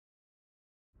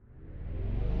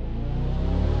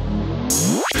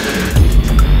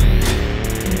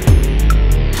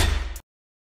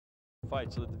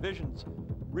fight. So the division's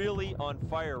really on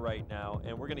fire right now,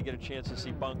 and we're going to get a chance to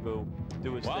see Bungu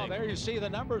do his thing. Well, there you see the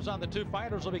numbers on the two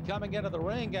fighters will be coming into the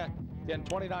ring. Again,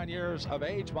 29 years of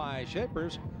age by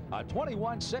Scheepers.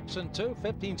 21-6-2,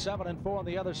 15-7-4 on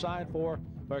the other side for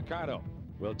Mercado.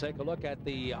 We'll take a look at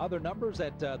the other numbers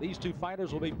that these two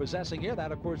fighters will be possessing here.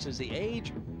 That, of course, is the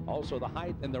age, also the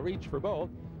height and the reach for both.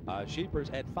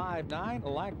 Scheepers at 5'9",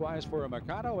 likewise for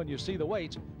Mercado, and you see the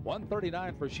weights.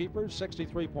 139 for Scheepers,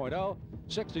 63.0,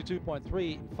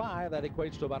 62.35. That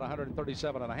equates to about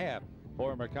 137.5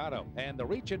 for Mercado. And the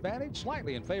reach advantage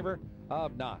slightly in favor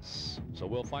of Naas. So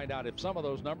we'll find out if some of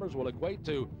those numbers will equate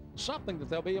to something that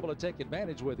they'll be able to take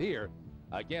advantage with here.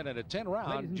 Again, in a 10-round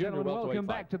Ladies and gentlemen, welcome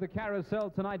back to the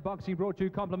Carousel tonight. Boxing brought to you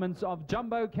compliments of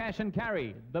Jumbo Cash and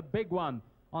Carry, the big one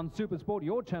on Supersport,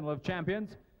 your channel of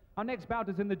champions. Our next bout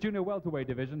is in the junior welterweight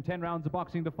division. 10 rounds of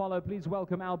boxing to follow. Please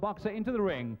welcome our boxer into the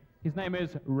ring. His name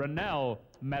is Ranel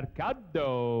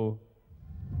Mercado.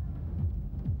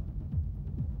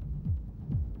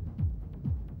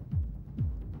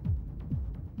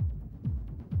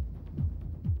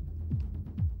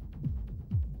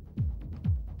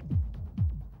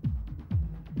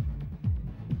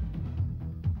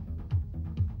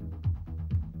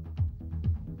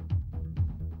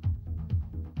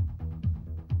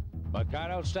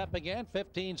 Mercado stepping in,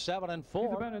 15-7-4.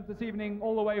 His opponent this evening,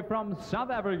 all the way from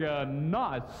South Africa,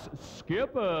 Naas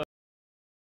Scheepers.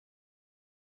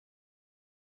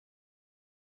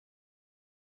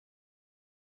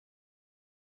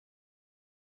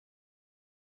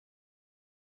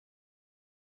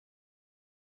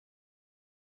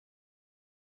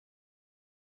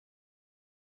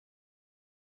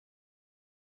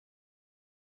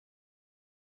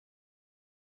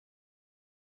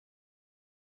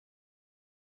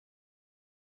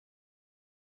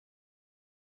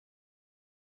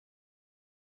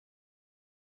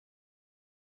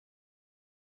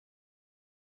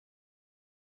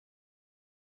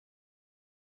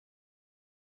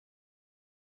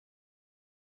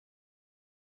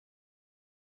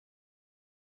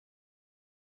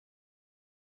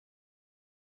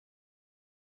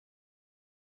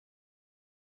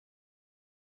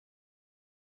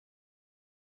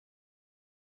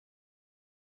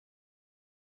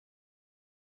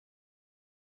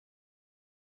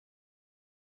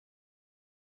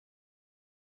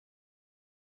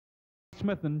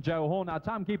 Smith and Joe Horn, our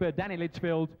timekeeper Danny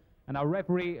Litchfield, and our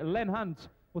referee Len Hunt.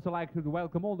 Also like to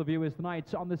welcome all the viewers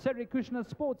tonight on the Cedric Kushner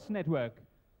Sports Network.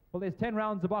 Well, there's 10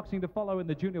 rounds of boxing to follow in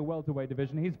the junior welterweight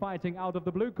division. He's fighting out of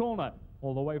the blue corner,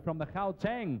 all the way from the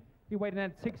Gauteng. He weighed in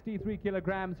at 63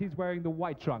 kilograms. He's wearing the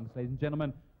white trunks, ladies and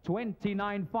gentlemen.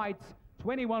 29 fights,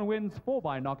 21 wins, 4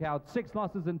 by knockout, 6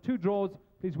 losses and 2 draws.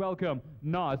 Please welcome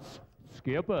Naas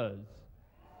Scheepers.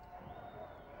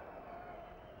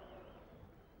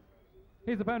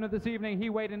 His opponent this evening,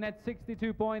 he weighed in at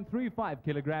 62.35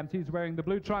 kilograms. He's wearing the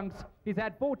blue trunks. He's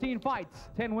had 14 fights,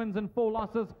 10 wins and 4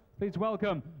 losses. Please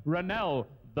welcome Ranel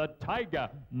the Tiger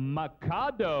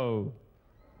Mercado.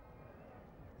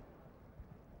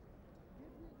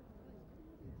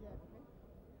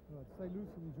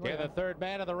 Okay, the third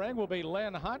man of the ring will be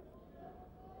Len Hunt.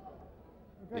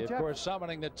 Okay, of course,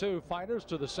 summoning the two fighters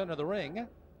to the center of the ring.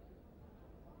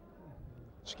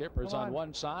 Scheepers on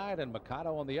one side and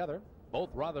Mercado on the other.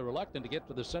 Both rather reluctant to get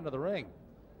to the center of the ring.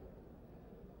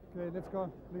 Okay, let's go,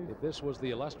 please. If this was the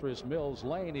illustrious Mills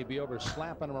Lane, he'd be over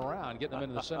slapping him around, getting him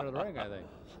into the center of the ring, I think.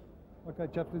 Okay,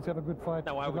 chaps, let's have a good fight.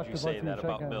 Now, why would you say that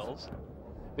about Mills?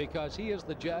 Because he is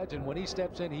the judge, and when he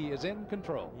steps in, he is in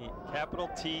control. Capital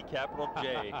T, capital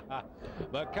J.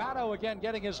 Mercado again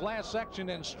getting his last section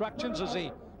instructions as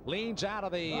he leans out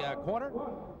of the corner.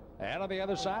 And on the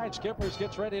other side, Scheepers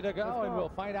gets ready to go, and we'll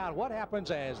find out what happens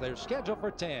as they're scheduled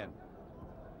for 10.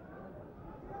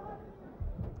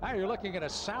 Now you're looking at a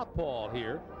southpaw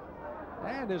here.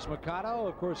 And as Mercado,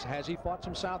 of course, has he fought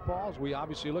some southpaws? We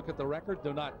obviously look at the record,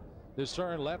 do not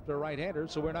discern left or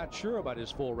right-handers, so we're not sure about his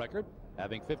full record,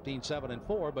 having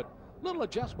 15-7-4, but little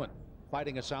adjustment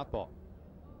fighting a southpaw.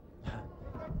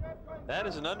 That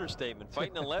is an understatement.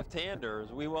 Fighting a left-hander,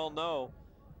 as we well know,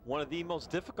 one of the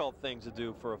most difficult things to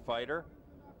do for a fighter.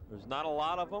 There's not a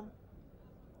lot of them.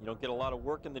 You don't get a lot of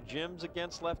work in the gyms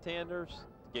against left-handers.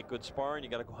 To get good sparring, you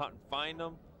got to go out and find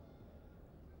them.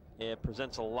 It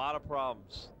presents a lot of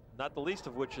problems, not the least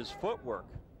of which is footwork,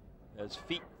 as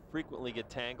feet frequently get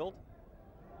tangled.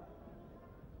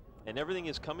 And everything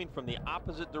is coming from the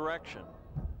opposite direction.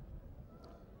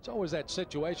 It's always that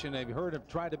situation. I've heard it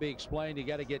try to be explained. You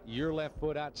got to get your left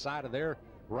foot outside of their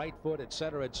right foot, et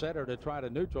cetera, to try to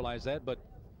neutralize that. But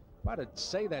try to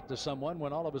say that to someone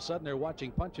when all of a sudden they're watching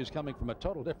punches coming from a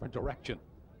total different direction.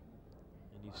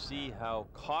 And you see how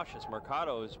cautious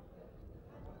Mercado is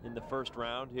in the first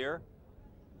round here.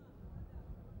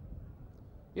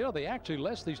 You know, they actually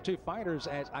list these two fighters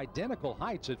as identical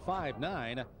heights at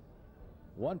 5'9",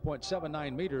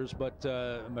 1.79 meters, but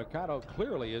Mercado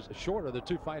clearly is short of the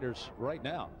two fighters right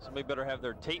now. Somebody better have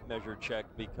their tape measure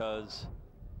checked, because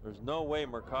there's no way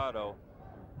Mercado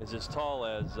is as tall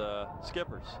as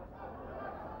Scheepers.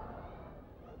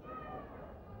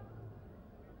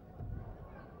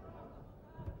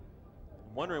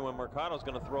 I'm wondering when Mercado's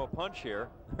going to throw a punch here.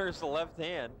 There's the left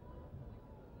hand.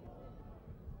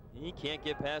 He can't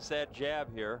get past that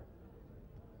jab here.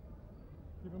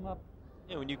 Keep him up.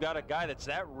 And when you got a guy that's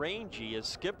that rangy as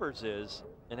Scheepers is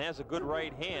and has a good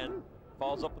right hand,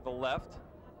 follows up with the left.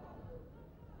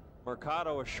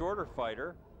 Mercado, a shorter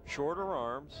fighter, shorter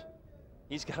arms.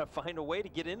 He's got to find a way to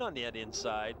get in on that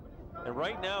inside. And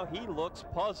right now he looks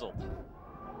puzzled.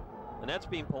 And that's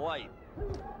being polite.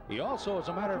 He also, as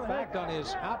a matter of fact, on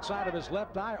his outside of his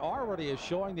left eye already is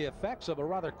showing the effects of a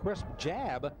rather crisp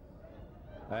jab.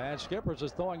 And Scheepers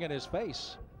is throwing in his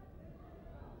face.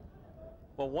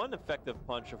 Well, one effective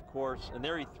punch, of course, and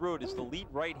there he threw it, is the lead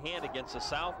right hand against the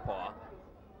southpaw.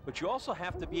 But you also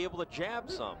have to be able to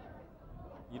jab some.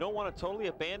 You don't want to totally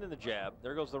abandon the jab.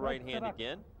 There goes the right hand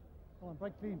again. Come on,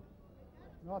 break clean.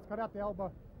 No, it's cut out the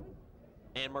elbow.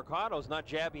 And Mercado's not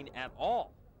jabbing at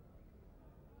all.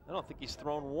 I don't think he's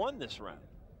thrown one this round.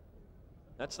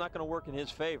 That's not going to work in his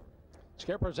favor.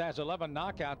 Scheepers has 11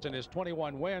 knockouts in his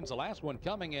 21 wins, the last one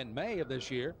coming in May of this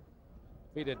year.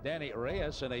 Defeated Danny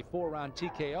Reyes in a 4-round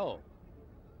TKO.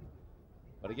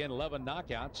 But again, 11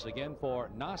 knockouts again for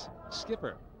Naas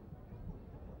Scheepers.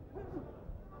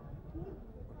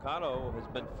 Mercado has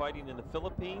been fighting in the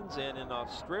Philippines and in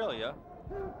Australia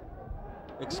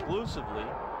exclusively.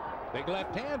 Big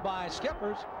left hand by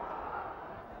Scheepers.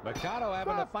 Mercado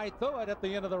having to fight through it at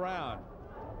the end of the round.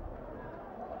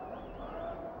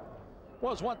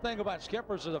 Well, it's one thing about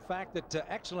Scheepers is the fact that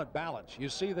excellent balance. You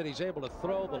see that he's able to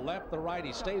throw the left, the right.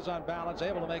 He stays on balance,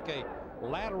 able to make a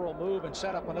lateral move and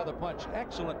set up another punch.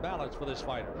 Excellent balance for this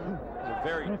fighter. He's a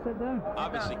very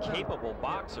obviously capable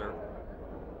boxer.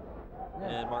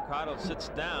 And Mercado sits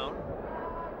down.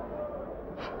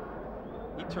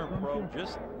 He turned pro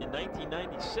just in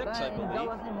 1996, I believe.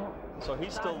 So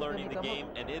he's still learning the game,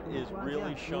 and it is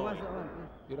really showing.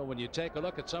 You know, when you take a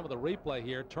look at some of the replay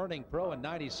here, turning pro in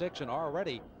 96 and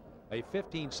already a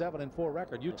 15-7-4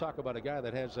 record, you talk about a guy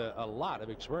that has a lot of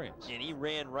experience. And he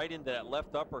ran right into that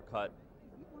left uppercut.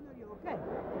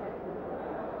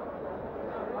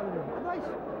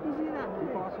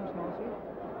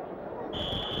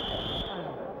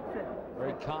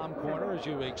 Very calm corner, as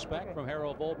you would expect from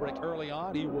Harold Volbrick early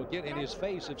on. He will get in his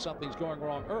face if something's going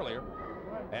wrong earlier.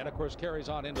 And, of course, carries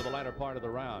on into the latter part of the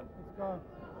round.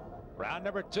 Round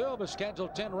number 2 of a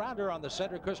scheduled 10-rounder on the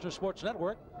Cedric Kushner Sports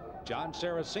Network. John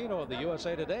Saraceno of the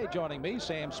USA Today joining me,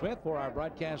 Sam Smith, for our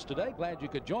broadcast today. Glad you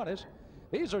could join us.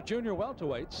 These are junior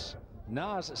welterweights.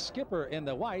 Naas Scheepers in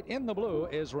the white. In the blue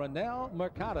is Ranel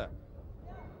Mercado.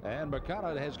 And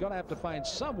Mercado is going to have to find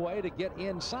some way to get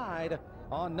inside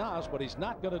on Naas, but he's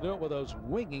not going to do it with those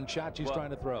winging shots he's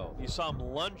trying to throw. You saw him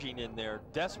lunging in there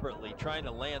desperately, trying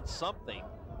to land something.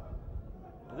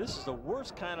 This is the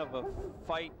worst kind of a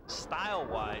fight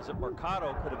style-wise that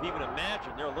Mercado could have even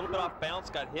imagined. They're a little bit off balance,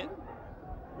 got hit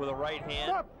with a right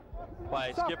hand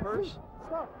by Scheepers.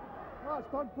 Stop. No,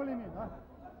 stop pulling in. Huh?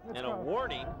 And a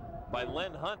warning by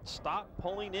Len Hunt, stop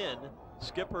pulling in.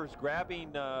 Scheepers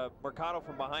grabbing Mercado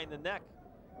from behind the neck.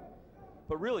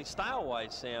 But really,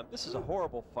 style-wise, Sam, this is a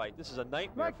horrible fight. This is a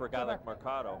nightmare for a guy like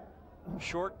Mercado.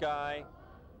 Short guy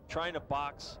trying to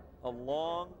box a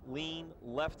long, lean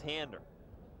left-hander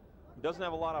who doesn't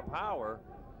have a lot of power,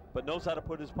 but knows how to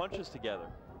put his punches together.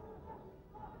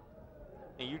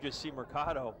 And you just see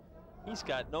Mercado, he's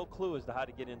got no clue as to how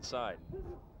to get inside.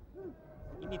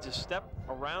 He needs to step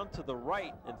around to the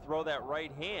right and throw that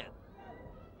right hand.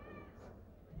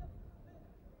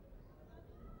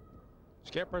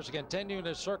 Scheepers continuing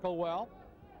to circle well.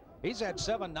 He's had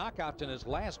 7 knockouts in his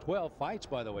last 12 fights,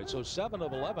 by the way, so 7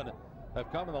 of 11 have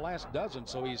come in the last dozen,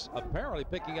 so he's apparently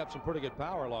picking up some pretty good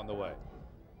power along the way.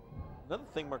 Another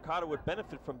thing Mercado would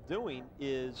benefit from doing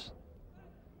is,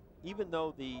 even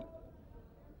though the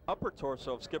upper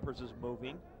torso of Scheepers is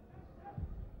moving,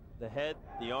 the head,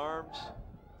 the arms,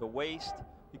 the waist,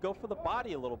 you go for the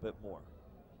body a little bit more.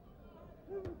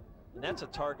 And that's a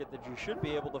target that you should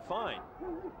be able to find.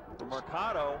 For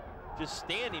Mercado, just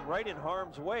standing right in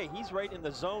harm's way. He's right in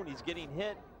the zone. He's getting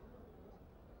hit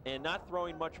and not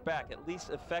throwing much back, at least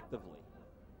effectively.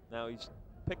 Now he's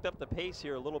picked up the pace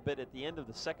here a little bit at the end of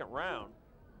the second round,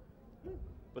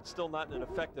 but still not in an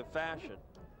effective fashion.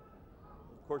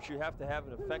 course, you have to have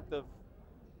an effective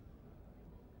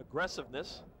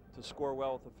aggressiveness to score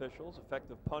well with officials,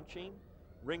 effective punching,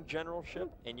 ring generalship,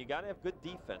 and you got to have good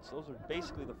defense. Those are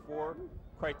basically the 4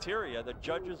 criteria that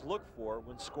judges look for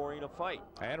when scoring a fight.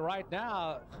 And right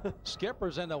now,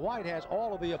 Skippers in the white has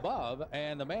all of the above,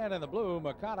 and the man in the blue,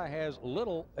 Mercado, has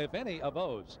little, if any, of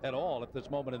those at all at this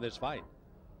moment in this fight.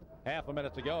 Half a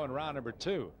minute to go in round number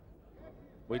 2.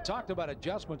 We talked about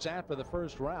adjustments after the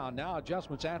first round. Now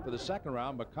adjustments after the second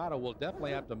round. Mercado will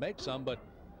definitely have to make some, but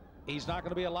he's not going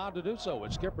to be allowed to do so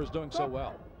with Skippers doing so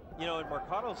well. You know, and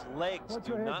Mercado's legs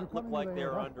do not look like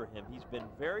they're under him. He's been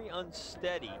very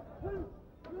unsteady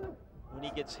when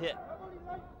he gets hit.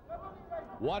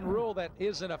 One rule that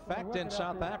is in effect in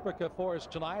South Africa for us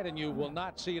tonight, and you will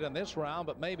not see it in this round,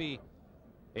 but maybe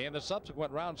in the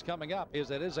subsequent rounds coming up, is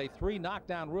it is a 3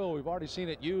 knockdown rule. We've already seen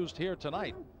it used here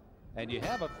tonight, and you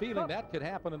have a feeling that could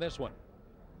happen in this one.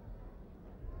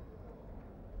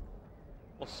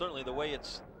 Well, certainly the way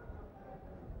it's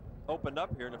opened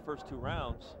up here in the first 2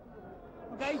 rounds.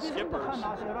 Skippers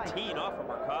teeing off of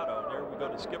Mercado. And there we go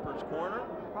to Skippers' corner.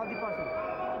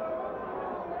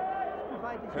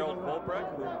 Harold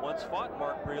Volbrecht, who once fought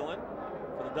Mark Breland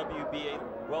for the WBA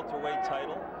welterweight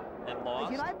title and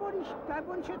lost.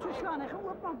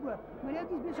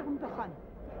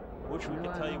 Wish we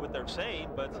could tell you what they're saying,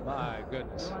 but my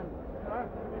goodness.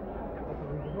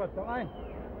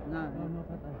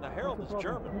 Now Harold is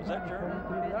German. Was that German?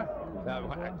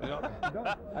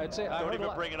 I'd say don't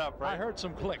even bring it up, right? I heard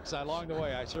some clicks along the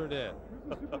way. I sure did.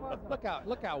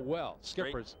 Look how well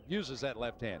Skippers uses that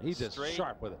left hand. He's just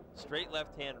sharp with it. Straight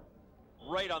left hand,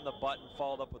 right on the button,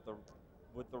 followed up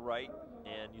with the right,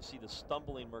 and you see the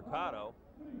stumbling Mercado,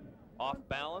 off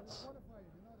balance.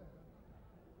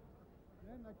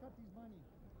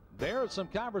 There's some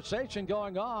conversation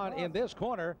going on in this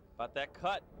corner about that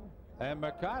cut. And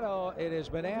Mercado, it has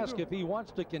been asked if he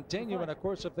wants to continue, and of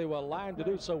course if they will allow him to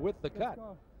do so with the cut.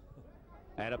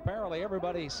 And apparently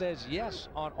everybody says yes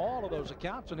on all of those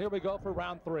accounts, and here we go for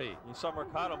round 3. You saw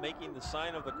Mercado making the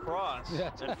sign of the cross,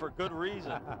 and for good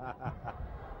reason.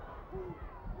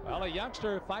 Well, a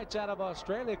youngster fights out of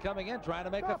Australia coming in, trying to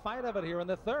make a fight of it here in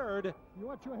the 3rd. You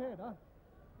watch your head, huh?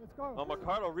 Let's go. Well,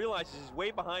 Mercado realizes he's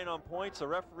way behind on points. The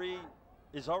referee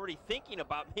is already thinking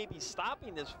about maybe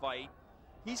stopping this fight.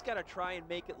 He's got to try and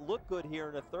make it look good here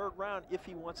in the 3rd round if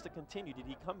he wants to continue. Did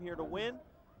he come here to win,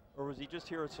 or was he just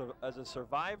here as a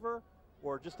survivor,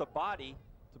 or just a body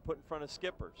to put in front of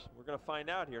Skippers? We're going to find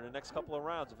out here in the next couple of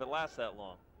rounds if it lasts that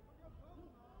long.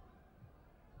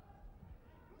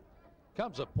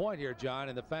 Comes a point here, John,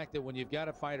 in the fact that when you've got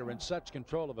a fighter in such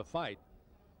control of a fight,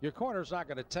 your corner's not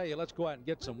going to tell you, let's go out and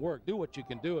get some work. Do what you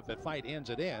can do. If the fight ends,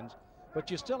 it ends. But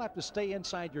you still have to stay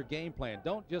inside your game plan.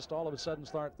 Don't just all of a sudden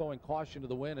start throwing caution to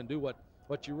the wind and do what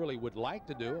you really would like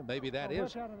to do. And maybe that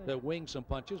is to wing some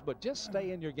punches, but just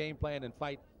stay in your game plan and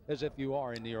fight as if you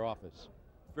are in your office.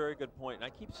 Very good point. And I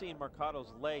keep seeing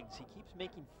Mercado's legs. He keeps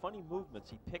making funny movements.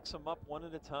 He picks them up one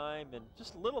at a time, and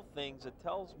just little things that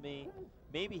tells me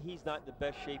maybe he's not in the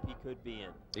best shape he could be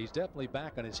in. He's definitely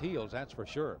back on his heels, that's for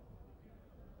sure.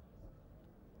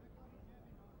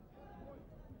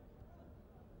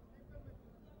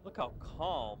 Look how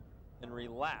calm and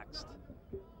relaxed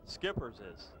Skippers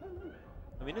is.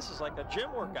 I mean, this is like a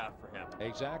gym workout for him.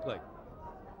 Exactly.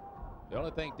 The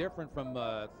only thing different from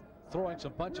throwing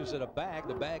some punches at a bag,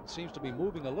 the bag seems to be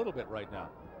moving a little bit right now.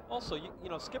 Also, you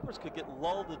know, Skippers could get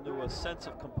lulled into a sense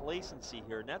of complacency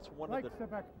here, and that's one of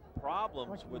the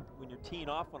problems with when you're teeing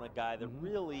off on a guy that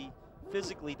really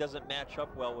physically doesn't match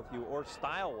up well with you or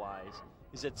style-wise,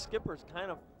 is that Skippers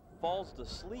kind of falls to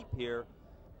sleep here.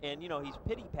 And, you know, he's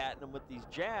pity-patting him with these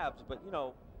jabs, but, you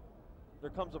know, there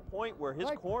comes a point where his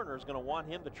corner is going to want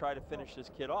him to try to finish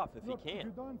this kid off if he can. If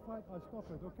you don't fight, I'll stop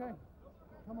it, okay?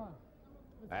 Come on.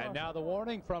 And now the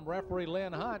warning from referee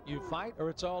Len Hunt, you fight or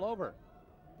it's all over.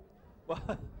 Well,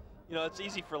 you know, it's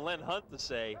easy for Len Hunt to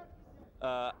say.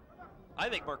 I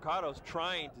think Mercado's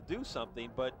trying to do something,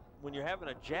 but when you're having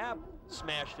a jab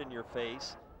smashed in your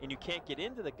face and you can't get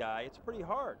into the guy, it's pretty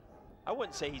hard. I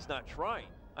wouldn't say he's not trying.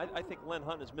 I think Len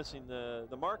Hunt is missing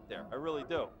the mark there. I really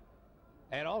do.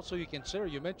 And also you consider,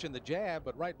 you mentioned the jab,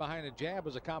 but right behind the jab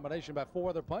is a combination of about 4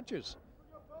 other punches.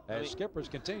 As Skippers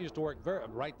continues to work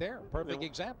right there. Perfect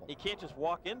example. He can't just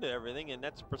walk into everything, and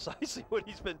that's precisely what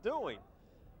he's been doing.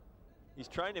 He's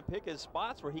trying to pick his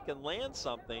spots where he can land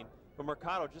something, but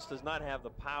Mercado just does not have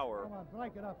the power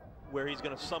where he's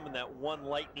going to summon that one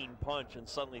lightning punch and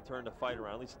suddenly turn the fight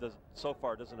around. At least it doesn't, so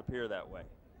far it doesn't appear that way.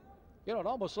 You know, it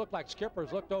almost looked like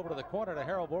Skippers looked over to the corner to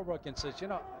Harold Volbrecht and says, you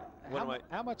know,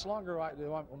 how much longer,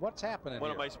 what's happening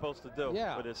What here? am I supposed to do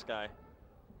with this guy?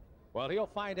 Well, he'll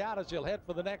find out as he'll head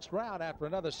for the next round after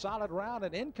another solid round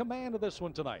and in command of this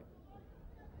one tonight.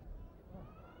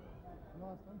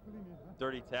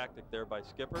 Dirty tactic there by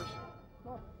Skippers.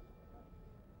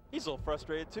 He's a little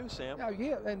frustrated too, Sam.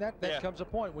 Yeah, and that comes a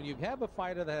point when you have a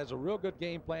fighter that has a real good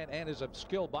game plan and is a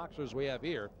skilled boxer as we have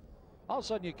here. All of a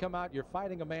sudden you come out, you're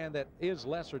fighting a man that is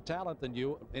lesser talent than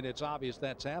you, and it's obvious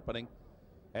that's happening.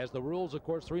 As the rules, of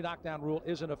course, 3 knockdown rule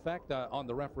is in effect on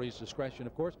the referee's discretion,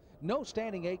 of course. No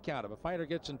standing 8 count. If a fighter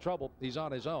gets in trouble, he's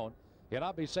on his own. He'll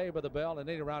not be saved by the bell in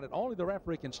any round, and only the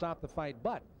referee can stop the fight.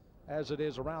 But as it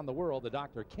is around the world, the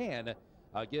doctor can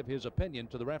give his opinion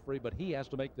to the referee, but he has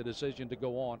to make the decision to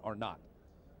go on or not.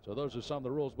 So those are some of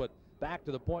the rules. But back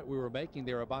to the point we were making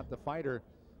there about the fighter,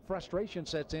 frustration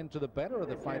sets into the better of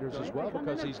the fighters as well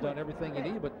because he's done everything he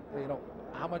needed. But, you know,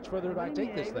 how much further do I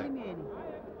take this thing?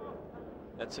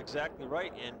 That's exactly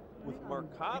right. And with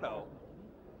Mercado,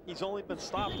 he's only been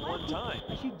stopped 1 time.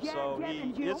 So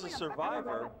he is a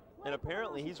survivor, and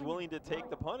apparently he's willing to take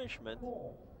the punishment.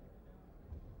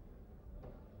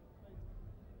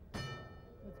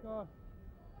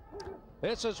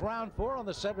 This is round 4 on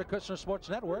the Cedric Kushner Sports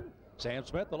Network. Sam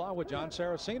Smith along with John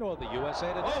Saraceno of the USA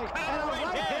Today. Oh, and a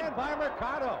right hand by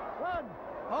Mercado.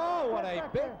 Oh, what a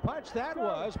big punch that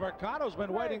was. Mercado's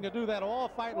been waiting to do that all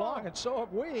fight long, and so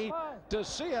have we to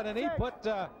see it. And he put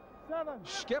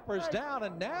Skippers down.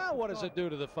 And now what does it do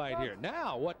to the fight here?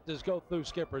 Now what does go through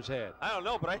Skippers' head? I don't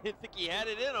know, but I didn't think he had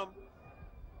it in him.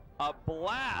 A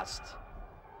blast.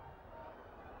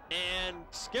 And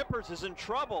Skippers is in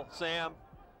trouble, Sam.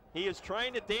 He is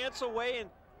trying to dance away and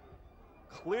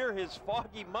clear his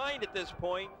foggy mind at this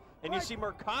point. And you see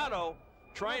Mercado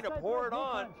trying to pour it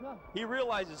on. He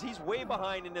realizes he's way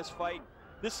behind in this fight.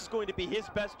 This is going to be his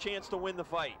best chance to win the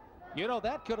fight. You know,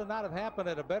 that could not have happened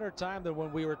at a better time than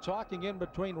when we were talking in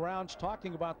between rounds,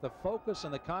 talking about the focus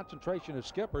and the concentration of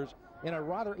Skippers in a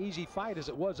rather easy fight as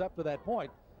it was up to that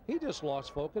point. He just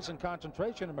lost focus and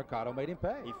concentration, and Mercado made him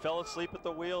pay. He fell asleep at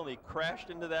the wheel, and he crashed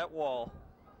into that wall.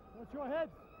 Watch your head.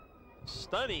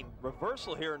 Stunning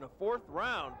reversal here in the 4th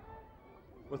round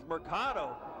with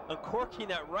Mercado uncorking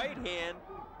that right hand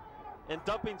and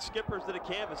dumping Skippers to the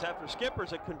canvas after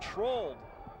Skippers had controlled,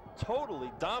 totally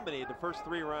dominated the first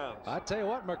 3 rounds. I tell you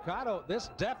what, Mercado, this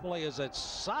definitely is a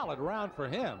solid round for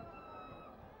him.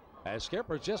 As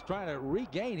Skippers just trying to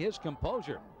regain his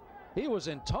composure. He was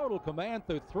in total command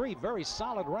through 3 very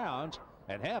solid rounds,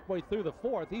 and halfway through the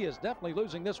 4th, he is definitely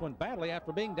losing this one badly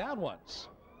after being down once.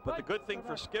 But the good thing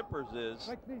for Skippers is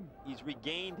he's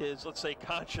regained his, let's say,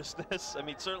 consciousness. I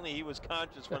mean, certainly he was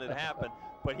conscious when it happened,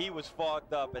 but he was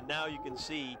fogged up, and now you can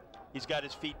see he's got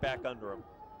his feet back under him.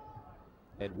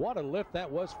 And what a lift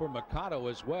that was for Mercado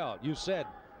as well. You said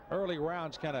early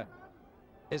rounds kind of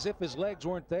as if his legs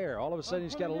weren't there. All of a sudden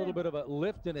he's got a little bit of a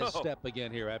lift in his step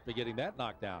again here after getting that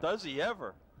knocked down. Does he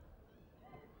ever?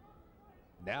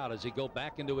 Now does he go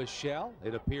back into his shell?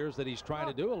 It appears that he's trying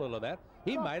to do a little of that.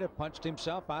 He might have punched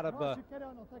himself out of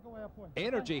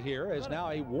energy here as now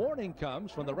a warning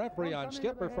comes from the referee on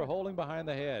Skipper for holding behind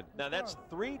the head. Now that's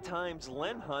 3 times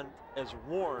Len Hunt has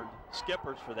warned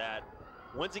Skippers for that.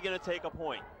 When's he going to take a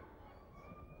point?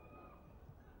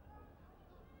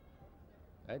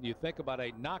 And you think about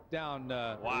a knockdown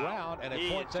round and a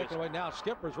point taken away. Now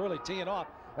Skipper's really teeing off.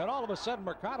 And all of a sudden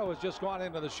Mercado has just gone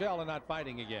into the shell and not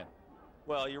fighting again.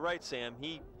 Well, you're right, Sam.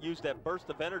 He used that burst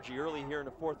of energy early here in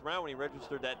the 4th round when he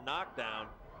registered that knockdown.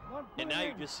 And now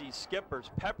you just see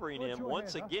Skippers peppering him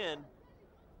once again.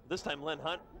 This time Len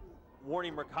Hunt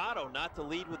warning Mercado not to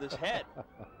lead with his head.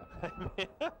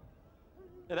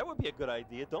 Yeah, that would be a good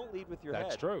idea. Don't lead with your head.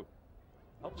 That's true.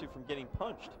 Helps you from getting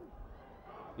punched.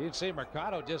 You'd see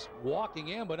Mercado just walking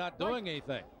in but not doing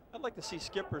anything. I'd like to see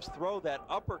Skippers throw that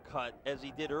uppercut as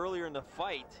he did earlier in the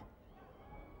fight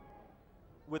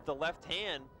with the left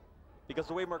hand, because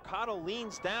the way Mercado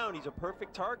leans down, he's a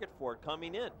perfect target for it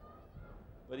coming in.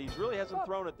 But he really hasn't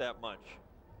thrown it that much.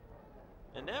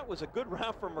 And that was a good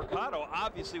round for Mercado,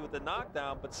 obviously with the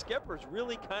knockdown, but Skippers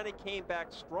really kind of came back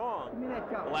strong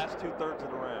the last 2/3 of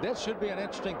the round. This should be an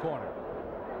interesting corner.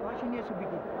 Watching this will be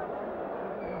good.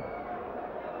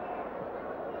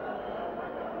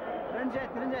 Runs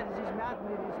out, it's his mouth,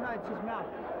 it's his mouth.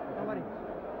 Don't worry.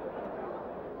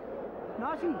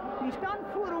 Nasie, jy staan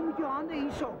voor hom met jou hande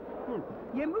hierso.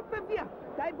 Jy moet beweeg.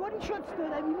 Daai body shots toe,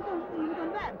 jy moet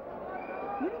ontwerp.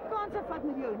 Moenie kanse vat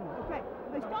met jou nie. Okay.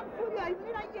 Hy staan voor jou, hy wil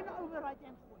nie daai een over right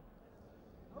hand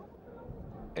gooi.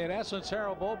 In essence,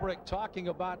 Harold Bobrick talking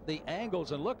about the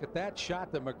angles, and look at that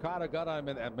shot that Mercado got on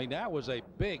him. I mean, that was a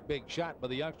big shot by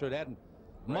the youngster that hadn't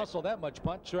muscled that much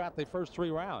punch throughout the first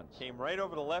 3 rounds. Came right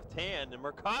over the left hand, and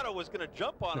Mercado was going to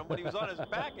jump on him when he was on his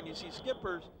back, and you see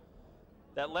Skippers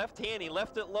That left hand, he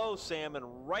left it low, Sam, and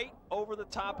right over the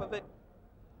top of it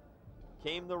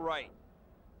came the right.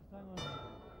 Hang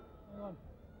on.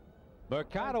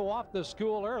 Mercado off the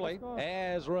school early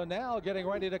as Ranel getting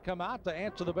ready to come out to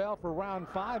answer the bell for round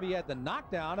 5. He had the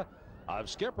knockdown of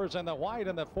Skippers in the white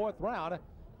in the 4th round.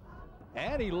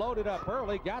 And he loaded up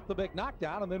early, got the big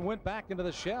knockdown, and then went back into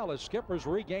the shell as Skippers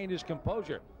regained his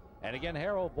composure. And again,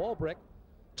 Harold Volbrick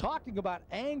talking about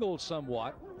angles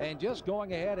somewhat and just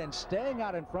going ahead and staying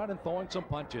out in front and throwing some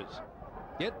punches.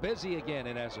 Get busy again,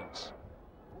 in essence.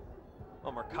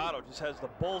 Well, Mercado just has the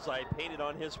bullseye painted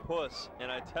on his puss.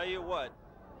 And I tell you what,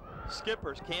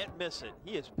 Skippers can't miss it.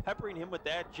 He is peppering him with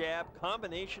that jab,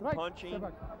 combination punching.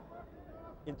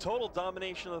 In total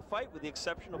domination of the fight with the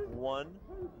exception of one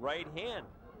right hand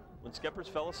when Skippers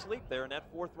fell asleep there in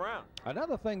that 4th round.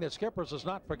 Another thing that Skippers has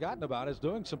not forgotten about is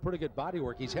doing some pretty good body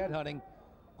work. He's headhunting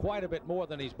quite a bit more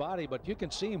than his body, but you can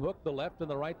see him hook the left and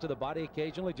the right to the body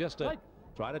occasionally just to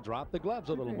try to drop the gloves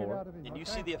a little more. And you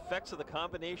see the effects of the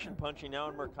combination punching now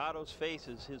in Mercado's face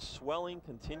as his swelling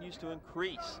continues to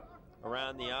increase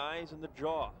around the eyes and the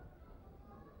jaw.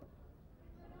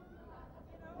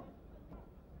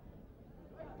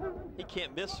 He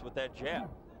can't miss with that jab.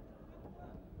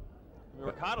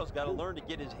 Mercado's got to learn to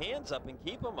get his hands up and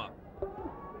keep them up.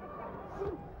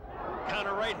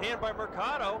 Counter right hand by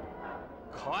Mercado.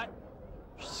 Caught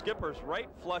Skippers right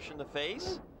flush in the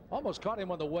face. Almost caught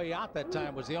him on the way out that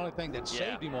time was the only thing that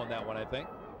saved him on that one, I think.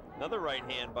 Another right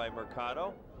hand by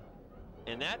Mercado.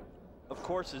 And that, of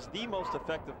course, is the most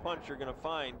effective punch you're going to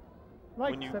find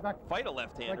when you fight a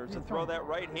left-hander, is to throw that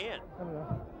right hand.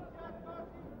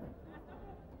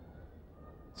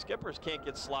 Skippers can't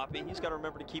get sloppy. He's got to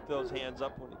remember to keep those hands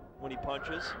up when he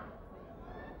punches.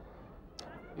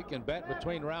 You can bet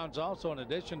between rounds also, in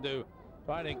addition to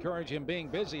trying to encourage him being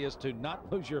busy, is to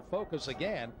not lose your focus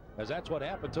again, as that's what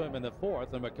happened to him in the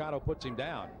 4th, and Mercado puts him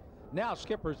down. Now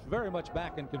Skippers very much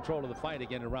back in control of the fight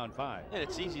again in round 5. And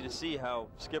it's easy to see how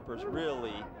Skippers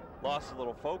really lost a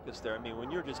little focus there. I mean,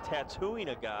 when you're just tattooing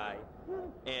a guy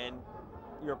and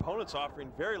your opponent's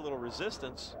offering very little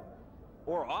resistance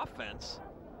or offense,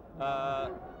 you know,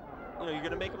 you're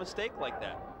going to make a mistake like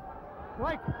that.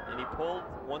 And he pulled,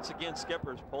 once again,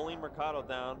 Skippers pulling Mercado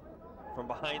down from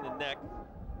behind the neck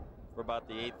for about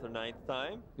the 8th or 9th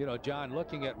time. You know, John,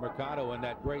 looking at Mercado and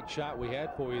that great shot we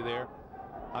had for you there,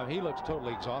 I mean, he looks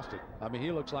totally exhausted. I mean,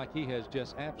 he looks like he has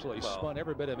just absolutely spun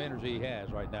every bit of energy he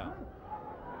has right now.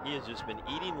 He has just been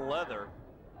eating leather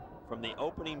from the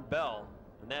opening bell,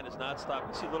 and that has not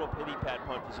stopped. You see little pity-pat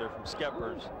punches there from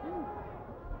Skippers,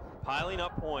 piling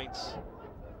up points.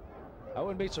 I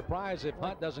wouldn't be surprised if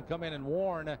Hunt doesn't come in and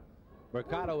warn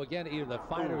Mercado again. Either the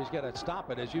fighter is going to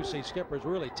stop it, as you see Skippers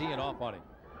really teeing off on him.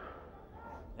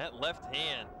 That left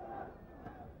hand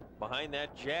behind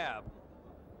that jab.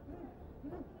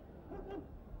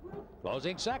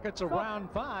 Closing seconds of round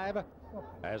 5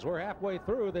 as we're halfway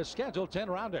through this scheduled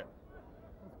 10-rounder.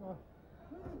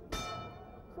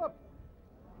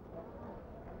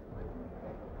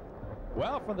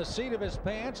 Well, from the seat of his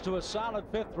pants to a solid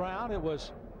 5th round, it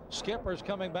was Skippers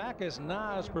coming back as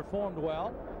Naas performed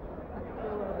well.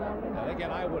 And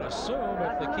again, I would assume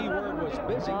if the key word was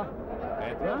busy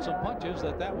and throw some punches,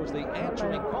 that was the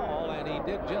answering call, and he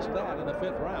did just that in the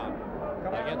 5th round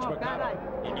against Mercado.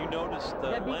 And you noticed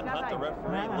Len Hunt, the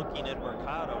referee, looking at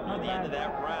Mercado near the end of that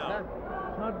round.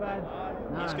 Not bad.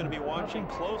 He's going to be watching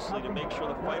closely to make sure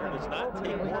the fighter does not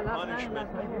take more punishment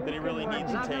than he really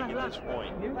needs to take at this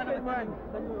point.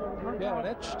 Yeah, an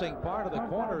interesting part of the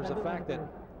corner is the fact that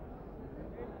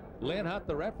Len Hunt,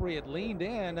 the referee, had leaned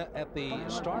in at the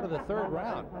start of the 3rd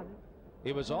round.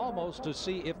 It was almost to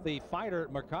see if the fighter,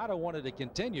 Mercado, wanted to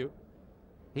continue.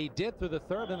 He did through the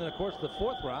 3rd, and then, of course, the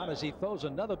 4th round as he throws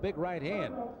another big right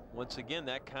hand. Once again,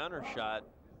 that counter shot,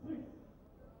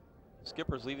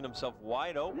 Skippers leaving himself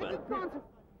wide open.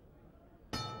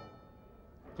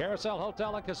 Carousel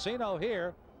Hotel and Casino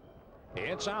here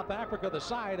in South Africa, the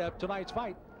side of tonight's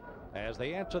fight, as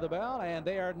they answer the bell, and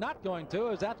they are not going to,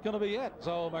 as that's going to be it.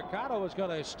 So Mercado is going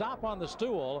to stop on the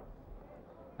stool,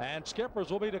 and Skippers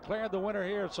will be declared the winner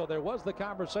here. So there was the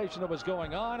conversation that was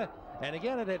going on, and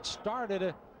again, it had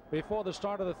started before the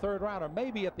start of the 3rd round, or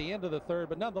maybe at the end of the 3rd,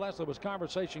 but nonetheless, there was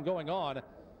conversation going on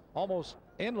almost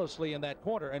endlessly in that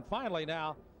corner. And finally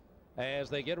now, as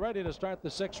they get ready to start the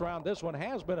 6th round, this one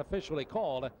has been officially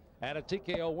called and a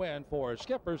TKO win for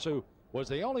Skippers, who was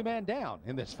the only man down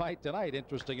in this fight tonight,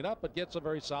 interesting enough, but gets a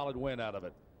very solid win out of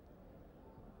it.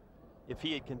 If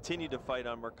he had continued to fight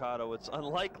on Mercado, it's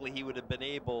unlikely he would have been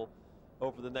able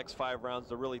over the next 5 rounds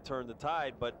to really turn the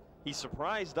tide, but he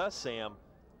surprised us, Sam,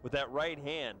 with that right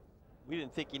hand. We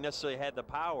didn't think he necessarily had the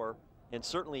power, and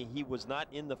certainly he was not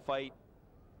in the fight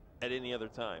at any other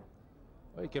time.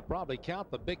 Well, you could probably count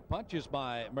the big punches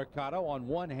by Mercado on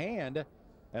one hand,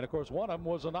 and of course one of them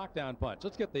was a knockdown punch.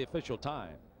 Let's get the official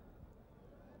time.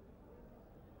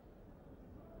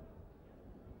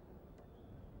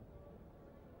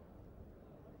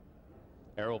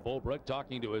 Errol Volbrook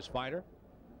talking to his fighter.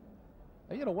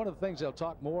 And, you know, one of the things they'll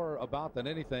talk more about than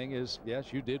anything is,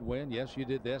 yes, you did win, yes, you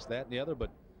did this, that, and the other, but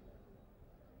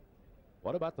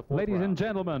what about the fourth Ladies round? and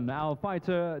gentlemen, our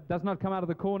fighter does not come out of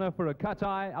the corner for a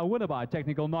cut-eye. A winner by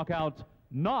technical knockout,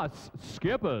 Naas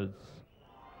Scheepers.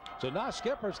 So Naas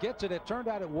Scheepers gets it. It turned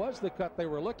out it was the cut they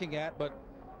were looking at, but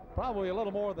probably a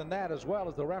little more than that as well,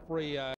 as the referee